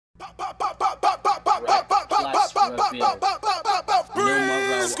I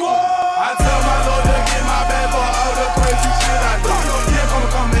tell my Lord to get my bad for all the crazy shit I do. Here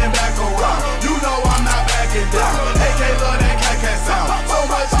coming back around. You know I'm not backing down. AK love that cat sound. So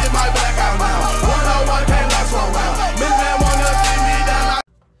much shit my back out now. 101 can't last one round. Miss man wanna see me down.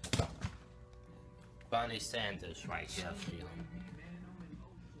 Bernie Sanders right here for you.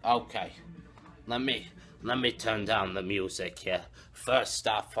 Okay, let me turn down the music here. First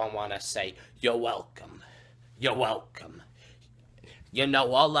off, I want to say you're welcome. You're welcome. You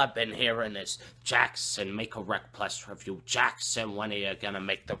know, all I've been hearing is, Jackson, make a Rec Plus review. Jackson, when are you gonna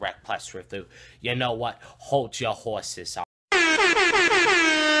make the Rec Plus review? You know what? Hold your horses on.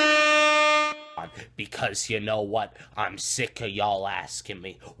 Because you know what? I'm sick of y'all asking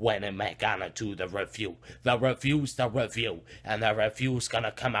me, when am I gonna do the review? The review's the review, and the review's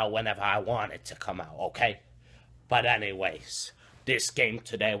gonna come out whenever I want it to come out, okay? But anyways, this game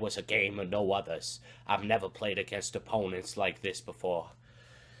today was a game of no others. I've never played against opponents like this before.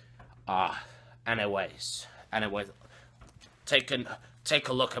 Anyways, take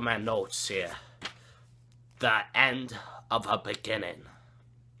a look at my notes here. The end of a beginning.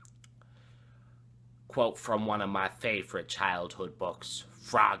 Quote from one of my favorite childhood books,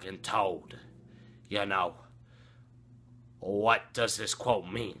 Frog and Toad. You know, what does this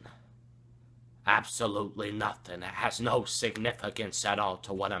quote mean? Absolutely nothing. It has no significance at all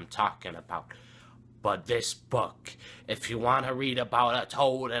to what I'm talking about. But this book, if you want to read about a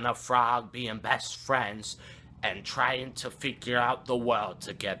toad and a frog being best friends and trying to figure out the world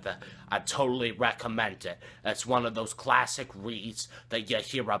together, I totally recommend it. It's one of those classic reads that you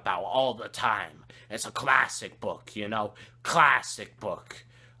hear about all the time. It's a classic book, you know? Classic book.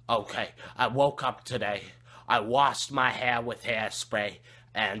 Okay, I woke up today, I washed my hair with hairspray,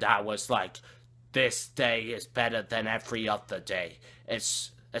 and I was like, this day is better than every other day.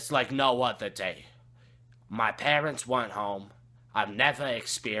 It's like no other day. My parents weren't home. I've never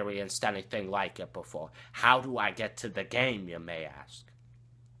experienced anything like it before. How do I get to the game, you may ask?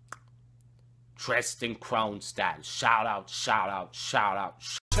 Tristan Kronstadt. Shout out, shout out, shout out.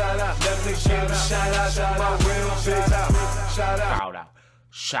 Shout out, definitely shout out to my real shit. Shout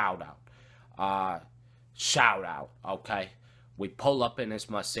out, shout out, okay? We pull up in his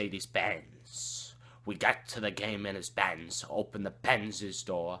Mercedes-Benz. We get to the game in his Benz, open the Benz's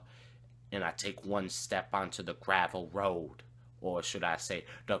door, and I take one step onto the gravel road. Or should I say,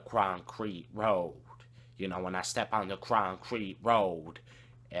 the concrete road. You know, when I step on the concrete road,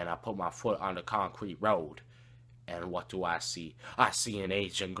 and I put my foot on the concrete road, and what do I see? I see an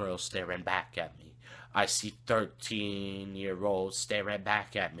Asian girl staring back at me. I see 13-year-olds staring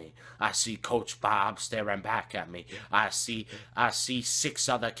back at me. I see Coach Bob staring back at me. I see 6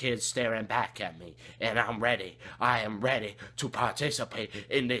 other kids staring back at me. And I'm ready. I am ready to participate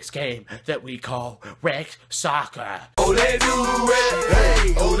in this game that we call Rec Soccer. Oh, they do it.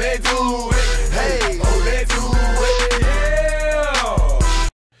 Hey, oh, they do it. Hey, oh, they do it.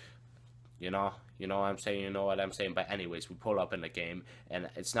 Yeah. You know what I'm saying? But anyways, we pull up in the game, and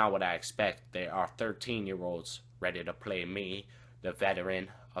it's not what I expect. There are 13-year-olds ready to play me, the veteran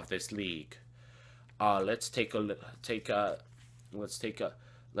of this league. Let's take a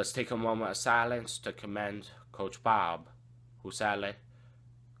moment of silence to commend Coach Bob, who sadly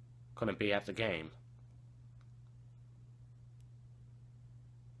couldn't be at the game.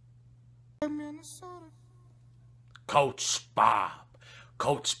 Coach Bob.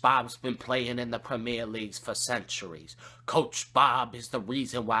 Coach Bob's been playing in the Premier Leagues for centuries. Coach Bob is the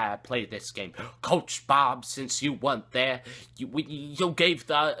reason why I play this game. Coach Bob, since you weren't there, you gave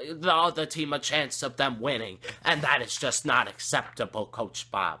the other team a chance of them winning. And that is just not acceptable,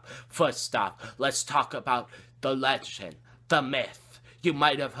 Coach Bob. First off, let's talk about the legend, the myth. You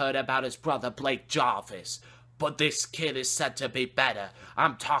might have heard about his brother Blake Jarvis. But this kid is said to be better.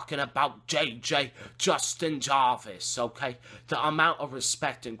 I'm talking about JJ, Justin Jarvis, okay? The amount of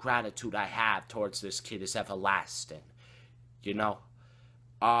respect and gratitude I have towards this kid is everlasting. You know?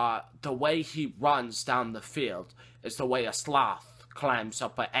 The way he runs down the field is the way a sloth climbs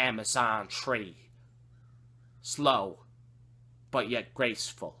up an Amazon tree. Slow, but yet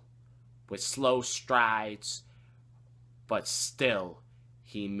graceful. With slow strides, but still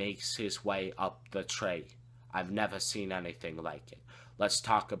he makes his way up the tree. I've never seen anything like it. Let's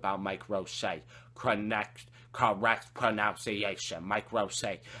talk about Mike Roche. Correct pronunciation. Mike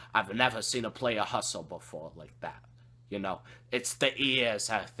Roche. I've never seen a player hustle before like that. You know, it's the ears,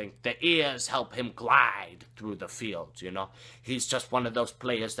 I think. The ears help him glide through the field, you know. He's just one of those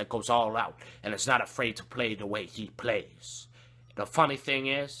players that goes all out and is not afraid to play the way he plays. The funny thing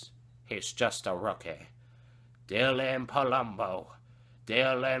is, he's just a rookie. Dylan Palumbo.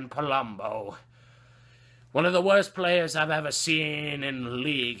 Dylan Palumbo. One of the worst players I've ever seen in the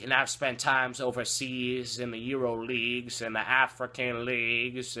league, and I've spent times overseas in the Euro leagues, in the African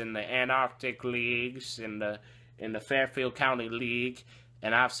leagues, in the Antarctic leagues, in the Fairfield County League,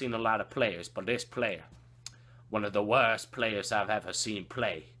 and I've seen a lot of players, but this player, one of the worst players I've ever seen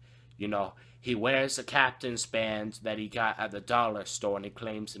play. You know, he wears a captain's band that he got at the dollar store, and he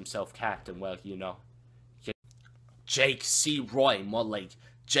claims himself captain. Well, you know, Jake C. Roy, more like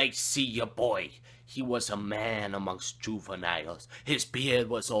Jake C. your boy. He was a man amongst juveniles. His beard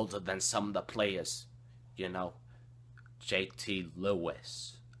was older than some of the players. You know, J.T.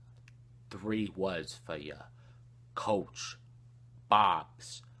 Lewis. 3 words for you. Coach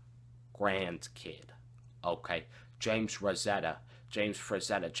Bob's grandkid. Okay? James Rosetta. James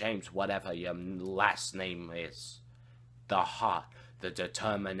Frazetta. James whatever your last name is. The heart, the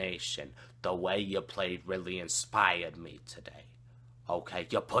determination, the way you played really inspired me today. Okay?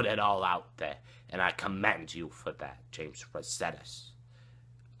 You put it all out there. And I commend you for that, James Rosetta.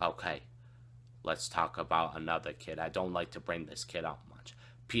 Okay, let's talk about another kid. I don't like to bring this kid up much.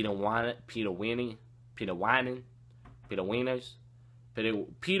 Peter Wieners,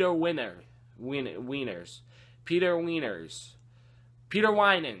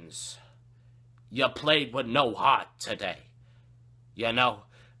 you played with no heart today. You know,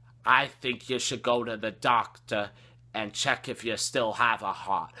 I think you should go to the doctor and check if you still have a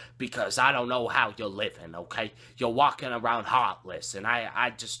heart, because I don't know how you're living, okay? You're walking around heartless, and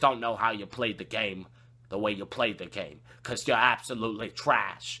I just don't know how you played the game the way you played the game, because you're absolutely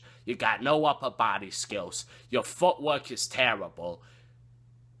trash. You got no upper body skills. Your footwork is terrible.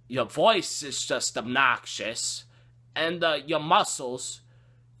 Your voice is just obnoxious. And your muscles,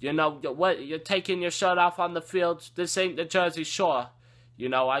 you know, you're taking your shirt off on the field. This ain't the Jersey Shore. You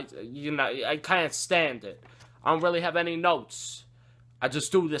know, I can't stand it. I don't really have any notes. I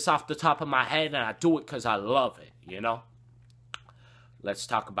just do this off the top of my head, and I do it because I love it, you know? Let's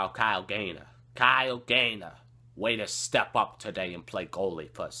talk about Kyle Gaynor. Kyle Gaynor, way to step up today and play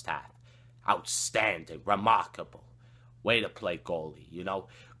goalie first half. Outstanding, remarkable. Way to play goalie, you know?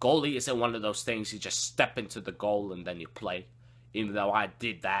 Goalie isn't one of those things you just step into the goal and then you play. Even though I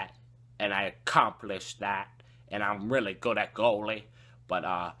did that, and I accomplished that, and I'm really good at goalie.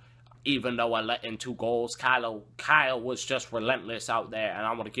 But, even though I let in 2 goals, Kyle was just relentless out there, and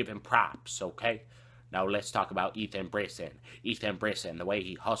I want to give him props, okay? Now let's talk about Ethan Brisson. Ethan Brisson, the way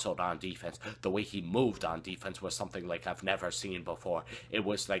he hustled on defense, the way he moved on defense was something like I've never seen before. It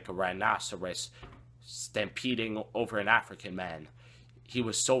was like a rhinoceros stampeding over an African man. He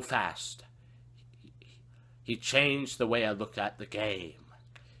was so fast. He changed the way I looked at the game.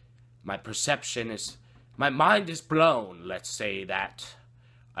 My mind is blown, let's say that.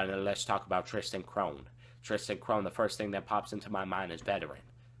 And then let's talk about Tristan Crone. Tristan Crone, the first thing that pops into my mind is veteran.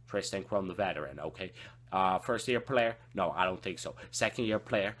 Tristan Crone, the veteran, okay? First-year player? No, I don't think so. Second-year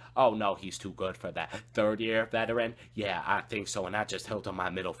player? Oh, no, he's too good for that. Third-year veteran? Yeah, I think so, and I just held up my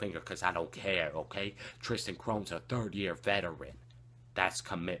middle finger because I don't care, okay? Tristan Crone's a third-year veteran. That's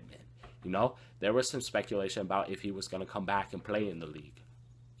commitment, you know? There was some speculation about if he was going to come back and play in the league.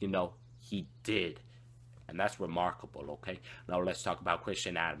 You know, he did. And that's remarkable, okay? Now let's talk about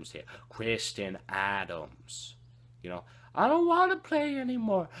Christian Adams here. Christian Adams. You know, I don't want to play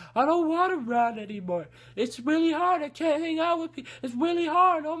anymore. I don't want to run anymore. It's really hard. I can't hang out with people. It's really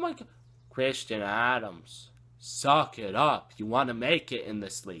hard. Oh, my God. Christian Adams, suck it up. You want to make it in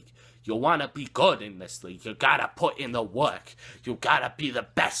this league. You want to be good in this league. You got to put in the work. You got to be the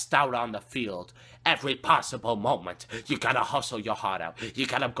best out on the field. Every possible moment. You got to hustle your heart out. You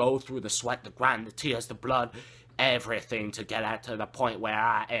got to go through the sweat, the grind, the tears, the blood, everything to get to the point where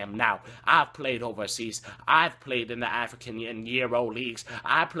I am now. I've played overseas. I've played in the African and Euro leagues.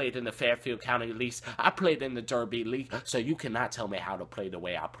 I played in the Fairfield County leagues. I played in the Derby league. So you cannot tell me how to play the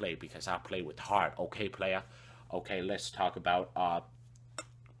way I play, because I play with heart. Okay, player? Okay, let's talk about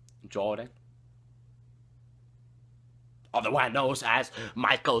Jordan, otherwise known as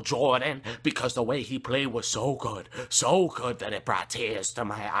Michael Jordan, because the way he played was so good that it brought tears to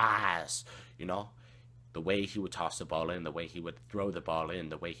my eyes. You know, the way he would toss the ball in, the way he would throw the ball in,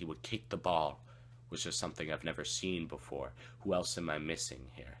 the way he would kick the ball was just something I've never seen before. Who else am I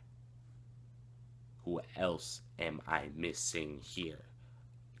missing here? Who else am I missing here?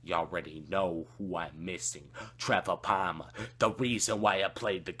 You already know who I'm missing. Trevor Palmer. The reason why I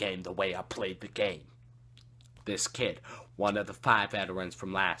played the game the way I played the game. This kid, one of the 5 veterans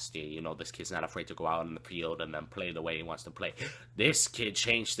from last year. You know, this kid's not afraid to go out in the field and then play the way he wants to play. This kid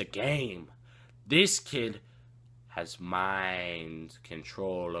changed the game. This kid has mind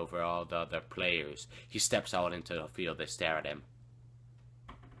control over all the other players. He steps out into the field, they stare at him.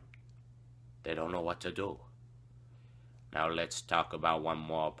 They don't know what to do. Now let's talk about one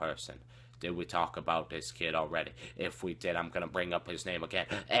more person. Did we talk about this kid already? If we did, I'm going to bring up his name again.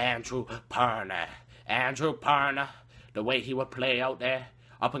 Andrew Parna. Andrew Parna. The way he would play out there.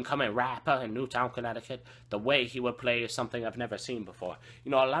 Up-and-coming rapper in Newtown, Connecticut. The way he would play is something I've never seen before.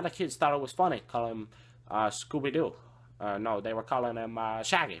 You know, a lot of kids thought it was funny. Call him Scooby-Doo. No, they were calling him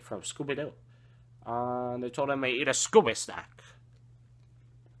Shaggy from Scooby-Doo. They told him to eat a Scooby snack.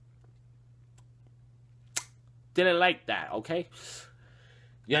 Didn't like that, okay?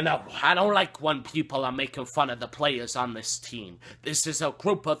 You know, I don't like when people are making fun of the players on this team. This is a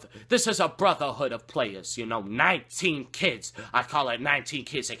brotherhood of players, you know, 19 kids. I call it 19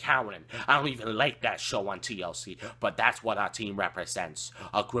 kids accounting. I don't even like that show on TLC, but that's what our team represents.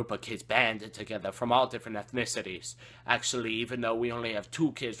 A group of kids banded together from all different ethnicities. Actually, even though we only have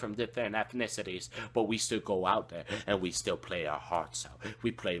 2 kids from different ethnicities, but we still go out there and we still play our hearts out.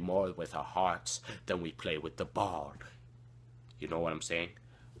 We play more with our hearts than we play with the ball. You know what I'm saying?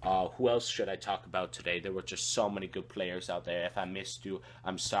 Who else should I talk about today? There were just so many good players out there. If I missed you,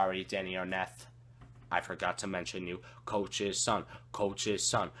 I'm sorry. Danny Arnett, I forgot to mention you. Coach's son, coach's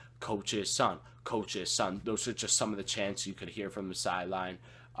son, coach's son, coach's son. Those are just some of the chants you could hear from the sideline.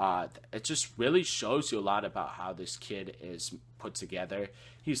 It just really shows you a lot about how this kid is put together.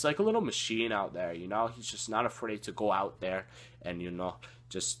 He's like a little machine out there, you know? He's just not afraid to go out there and, you know,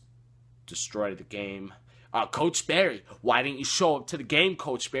 just destroy the game. Coach Barry, why didn't you show up to the game,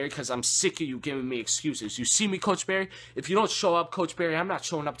 Coach Barry? Because I'm sick of you giving me excuses. You see me, Coach Barry? If you don't show up, Coach Barry, I'm not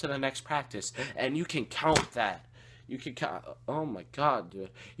showing up to the next practice. And you can count that. You can count. Oh, my God,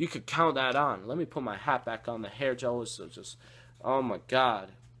 dude. You could count that on. Let me put my hat back on. The hair gel was just... Oh, my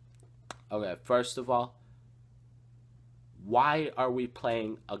God. Okay, first of all, why are we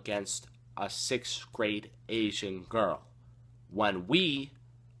playing against a 6th grade Asian girl when we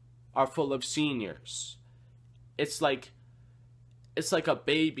are full of seniors? It's like a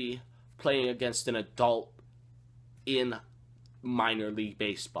baby playing against an adult in minor league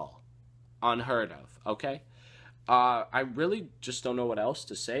baseball. Unheard of, okay? I really just don't know what else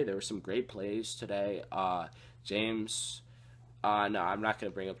to say. There were some great plays today. James, no, I'm not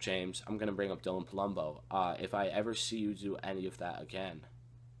going to bring up James. I'm going to bring up Dylan Palumbo. If I ever see you do any of that again,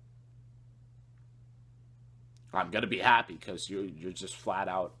 I'm going to be happy because you're just flat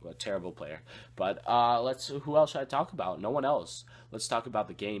out a terrible player. But who else should I talk about? No one else. Let's talk about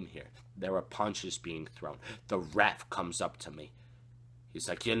the game here. There were punches being thrown. The ref comes up to me. He's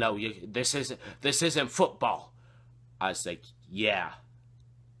like, you know, this isn't football. I was like, yeah,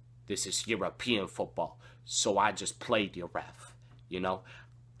 this is European football. So I just played your ref, you know.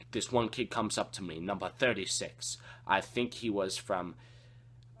 This one kid comes up to me, number 36. I think he was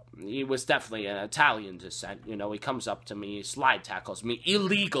definitely an Italian descent, you know. He comes up to me, he slide tackles me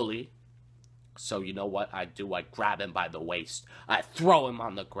illegally. So you know what I do? I grab him by the waist. I throw him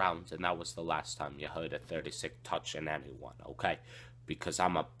on the ground, and that was the last time you heard a 36 touching anyone, okay? Because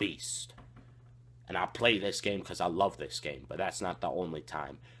I'm a beast. And I play this game because I love this game, but that's not the only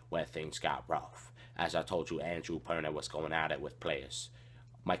time where things got rough. As I told you, Andrew Perner was going at it with players.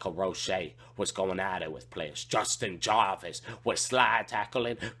 Michael Roche was going at it with players. Justin Jarvis was slide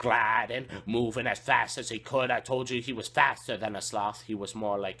tackling, gliding, moving as fast as he could. I told you he was faster than a sloth. He was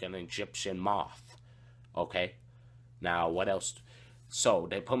more like an Egyptian moth. Okay? Now, what else? So,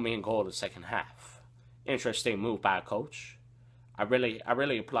 they put me in goal the second half. Interesting move by a coach. I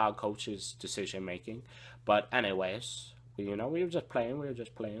really applaud coach's decision making. But anyways, you know, we were just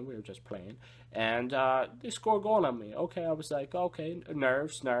playing. And they scored a goal on me. Okay, I was like, okay,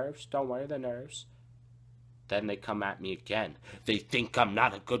 nerves. Don't worry, the nerves. Then they come at me again. They think I'm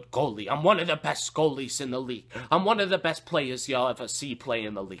not a good goalie. I'm one of the best goalies in the league. I'm one of the best players you'll ever see play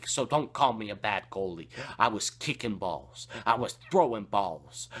in the league. So don't call me a bad goalie. I was kicking balls. I was throwing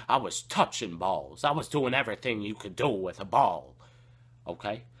balls. I was touching balls. I was doing everything you could do with a ball.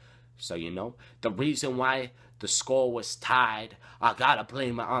 Okay? So, you know, the reason why the score was tied, I gotta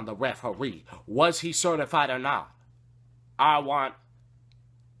blame it on the referee. Was he certified or not? I want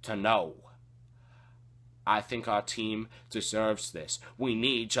to know. I think our team deserves this. We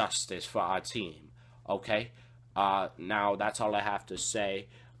need justice for our team. Okay? Now, that's all I have to say.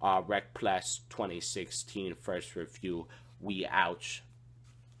 Rec Plus 2016 first review. We ouch.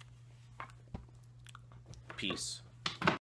 Peace.